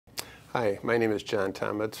Hi, my name is John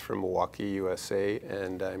Thometz from Milwaukee, USA,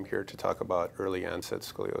 and I'm here to talk about early onset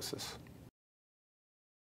scoliosis.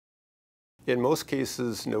 In most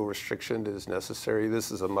cases, no restriction is necessary.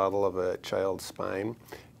 This is a model of a child's spine.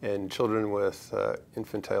 In children with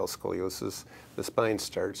infantile scoliosis, the spine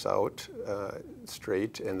starts out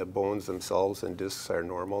straight and the bones themselves and discs are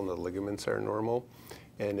normal and the ligaments are normal.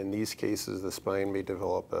 And in these cases, the spine may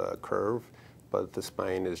develop a curve, but the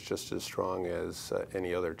spine is just as strong as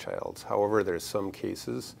any other child's. However, there's some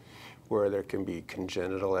cases where there can be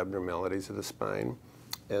congenital abnormalities of the spine,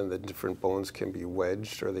 and the different bones can be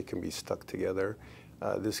wedged or they can be stuck together.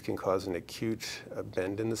 This can cause an acute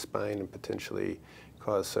bend in the spine and potentially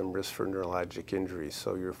cause some risk for neurologic injury.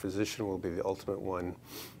 So your physician will be the ultimate one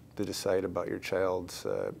to decide about your child's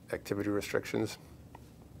activity restrictions.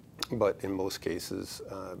 But in most cases,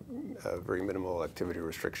 very minimal activity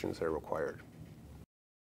restrictions are required.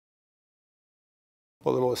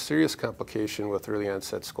 Well, the most serious complication with early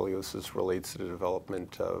onset scoliosis relates to the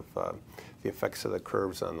development of the effects of the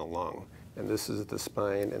curves on the lung. And this is the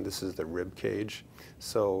spine and this is the rib cage.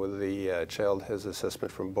 So the child has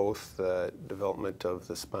assessment from both the development of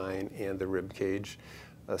the spine and the rib cage.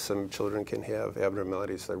 Some children can have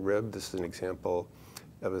abnormalities of the rib. This is an example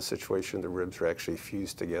of a situation the ribs are actually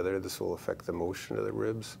fused together. This will affect the motion of the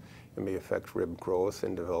ribs. It may affect rib growth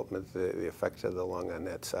and development, the effect of the lung on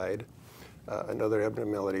that side. Another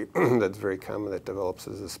abnormality that's very common that develops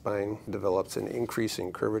as the spine develops an increase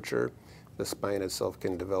in curvature. The spine itself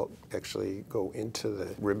can actually go into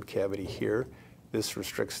the rib cavity here. This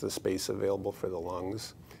restricts the space available for the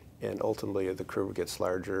lungs, and ultimately as the curve gets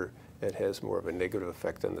larger, it has more of a negative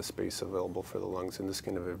effect on the space available for the lungs, and this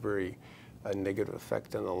can have a very negative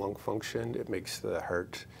effect on the lung function. It makes the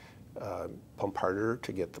heart pump harder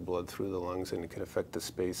to get the blood through the lungs, and it can affect the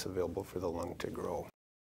space available for the lung to grow.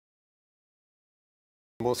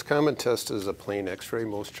 The most common test is a plain x-ray.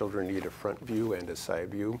 Most children need a front view and a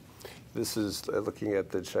side view. This is looking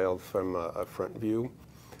at the child from a front view.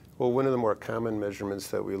 Well, one of the more common measurements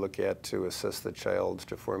that we look at to assess the child's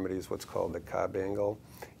deformity is what's called the Cobb angle.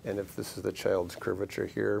 And if this is the child's curvature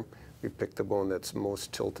here, we pick the bone that's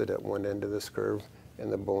most tilted at one end of this curve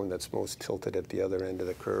and the bone that's most tilted at the other end of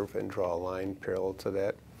the curve and draw a line parallel to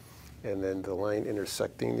that. And then the line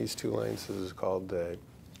intersecting these two lines, this is called the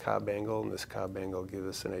Cobb angle, and this Cobb angle gives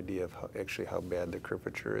us an idea of how bad the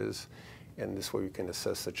curvature is, and this way we can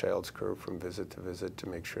assess the child's curve from visit to visit to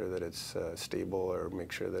make sure that it's stable or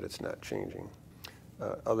make sure that it's not changing.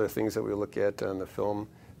 Other things that we look at on the film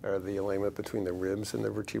are the alignment between the ribs and the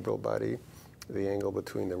vertebral body. The angle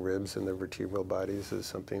between the ribs and the vertebral bodies is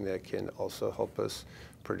something that can also help us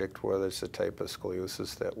predict whether it's a type of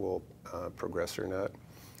scoliosis that will progress or not.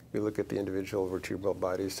 We look at the individual vertebral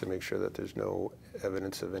bodies to make sure that there's no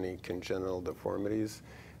evidence of any congenital deformities,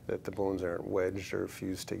 that the bones aren't wedged or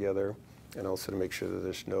fused together, and also to make sure that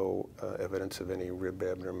there's no evidence of any rib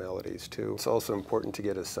abnormalities too. It's also important to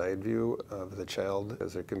get a side view of the child,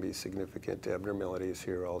 as there can be significant abnormalities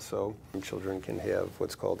here also. Some children can have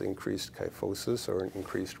what's called increased kyphosis or an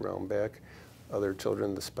increased round back. Other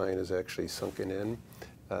children, the spine is actually sunken in.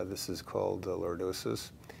 This is called lordosis.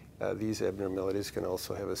 These abnormalities can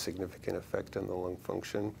also have a significant effect on the lung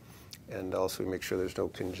function, and also make sure there's no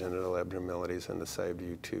congenital abnormalities on the side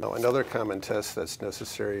view too. Now, another common test that's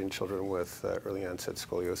necessary in children with early onset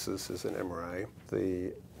scoliosis is an MRI.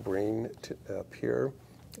 The brain up here,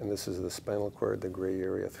 and this is the spinal cord, the gray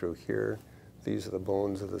area through here. These are the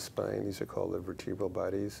bones of the spine. These are called the vertebral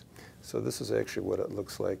bodies. So this is actually what it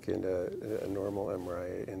looks like in a normal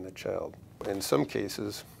MRI in the child. In some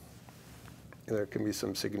cases, there can be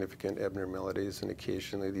some significant abnormalities, and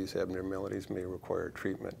occasionally these abnormalities may require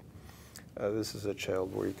treatment. This is a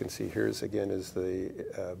child where you can see here's again is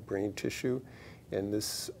the brain tissue, and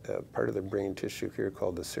this part of the brain tissue here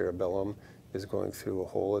called the cerebellum is going through a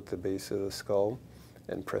hole at the base of the skull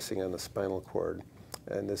and pressing on the spinal cord,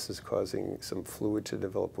 and this is causing some fluid to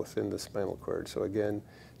develop within the spinal cord. So again,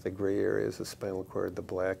 the gray area is the spinal cord, the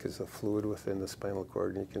black is the fluid within the spinal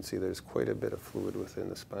cord, and you can see there's quite a bit of fluid within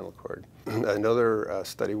the spinal cord. Another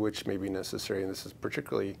study which may be necessary, and this is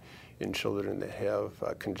particularly in children that have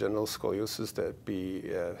congenital scoliosis,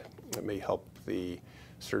 that may help the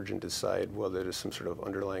surgeon decide whether there's some sort of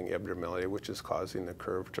underlying abnormality which is causing the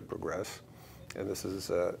curve to progress. And this is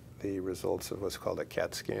the results of what's called a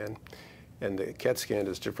CAT scan. And the CAT scan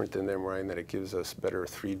is different than the MRI in that it gives us better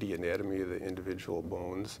 3D anatomy of the individual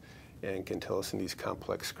bones and can tell us in these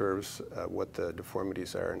complex curves what the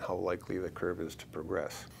deformities are and how likely the curve is to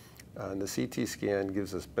progress. And the CT scan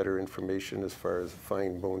gives us better information as far as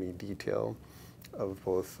fine bony detail of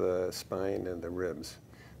both the spine and the ribs.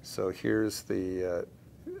 So here's the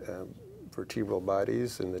vertebral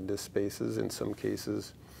bodies and the disc spaces. In some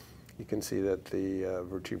cases, you can see that the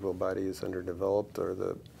vertebral body is underdeveloped, or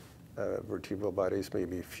the vertebral bodies may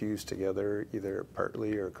be fused together either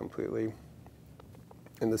partly or completely.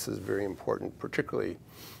 And this is very important, particularly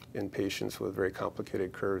in patients with very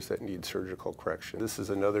complicated curves that need surgical correction. This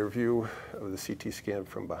is another view of the CT scan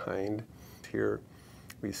from behind. Here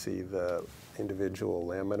we see the individual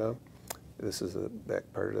lamina. This is the back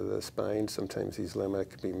part of the spine. Sometimes these lamina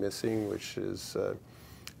can be missing, which is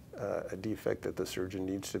a defect that the surgeon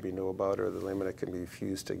needs to know about, or the lamina can be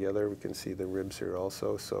fused together. We can see the ribs here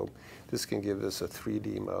also. So this can give us a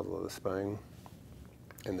 3D model of the spine.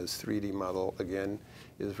 And this 3D model, again,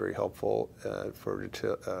 is very helpful for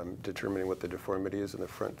determining what the deformity is in the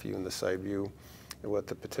front view and the side view, and what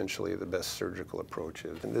potentially the best surgical approach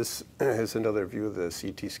is. And this is another view of the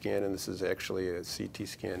CT scan, and this is actually a CT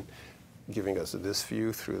scan giving us this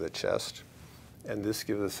view through the chest. And this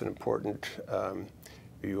gives us an important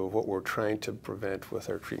view of what we're trying to prevent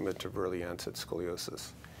with our treatment of early onset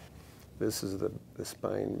scoliosis. This is the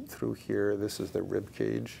spine through here. This is the rib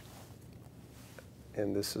cage.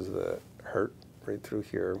 And this is the heart right through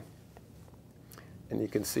here. And you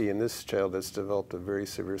can see in this child that's developed a very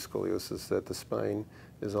severe scoliosis that the spine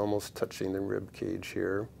is almost touching the rib cage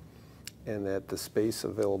here, and that the space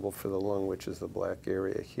available for the lung, which is the black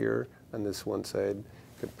area here on this one side,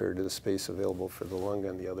 compared to the space available for the lung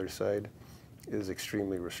on the other side, is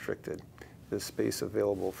extremely restricted. The space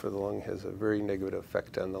available for the lung has a very negative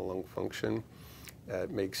effect on the lung function.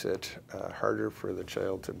 It makes it harder for the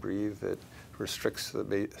child to breathe. It restricts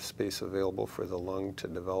the space available for the lung to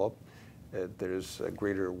develop. There's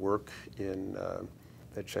greater work in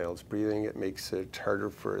the child's breathing. It makes it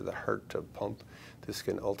harder for the heart to pump. This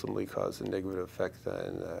can ultimately cause a negative effect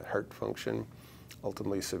on heart function.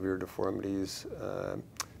 Ultimately, severe deformities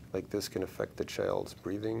like this can affect the child's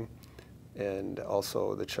breathing, and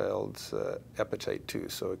also the child's appetite too.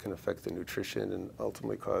 So it can affect the nutrition and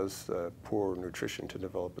ultimately cause poor nutrition to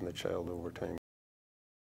develop in the child over time.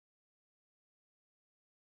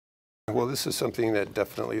 Well, this is something that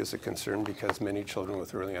definitely is a concern, because many children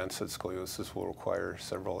with early onset scoliosis will require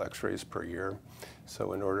several x-rays per year.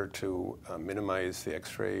 So in order to minimize the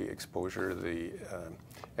x-ray exposure, the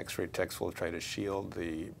x-ray techs will try to shield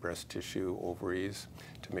the breast tissue, ovaries,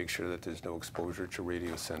 to make sure that there's no exposure to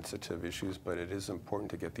radiosensitive issues. But it is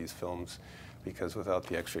important to get these films, because without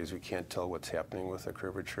the x-rays we can't tell what's happening with the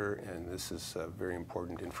curvature, and this is very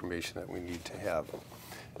important information that we need to have.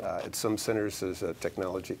 At some centers there's a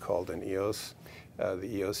technology called an EOS. The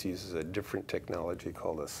EOS uses a different technology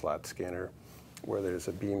called a slot scanner, where there's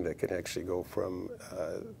a beam that can actually go from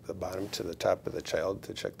the bottom to the top of the child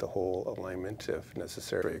to check the whole alignment if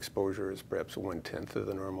necessary. Exposure is perhaps 1/10 of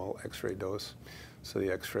the normal x-ray dose, so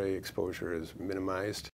the x-ray exposure is minimized.